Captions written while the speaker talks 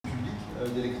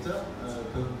des lecteurs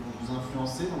peuvent vous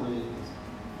influencer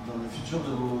dans le futur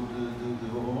de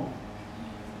vos romans?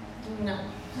 No.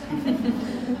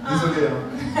 Désolé.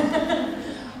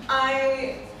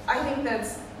 I think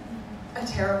that's a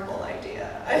terrible idea.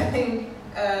 I think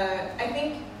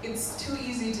it's too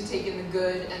easy to take in the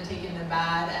good and take in the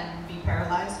bad and be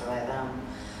paralyzed by them.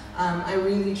 I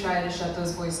really try to shut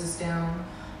those voices down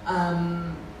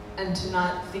and to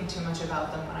not think too much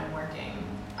about them when I'm working.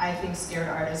 I think scared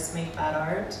artists make bad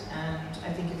art, and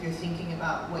I think if you're thinking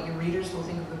about what your readers will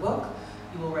think of the book,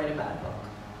 you will write a bad book.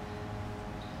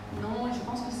 Non, je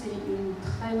pense que c'est une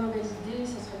très mauvaise idée.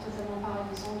 Ça serait totalement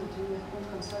paralysant de tenir compte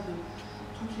comme ça de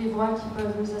toutes les voix qui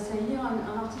peuvent nous assaillir.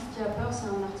 Un artiste qui a peur, c'est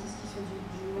un artiste qui fait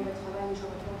du mauvais travail, mais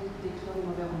j'aurais peur d'écrire des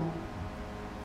mauvais romans.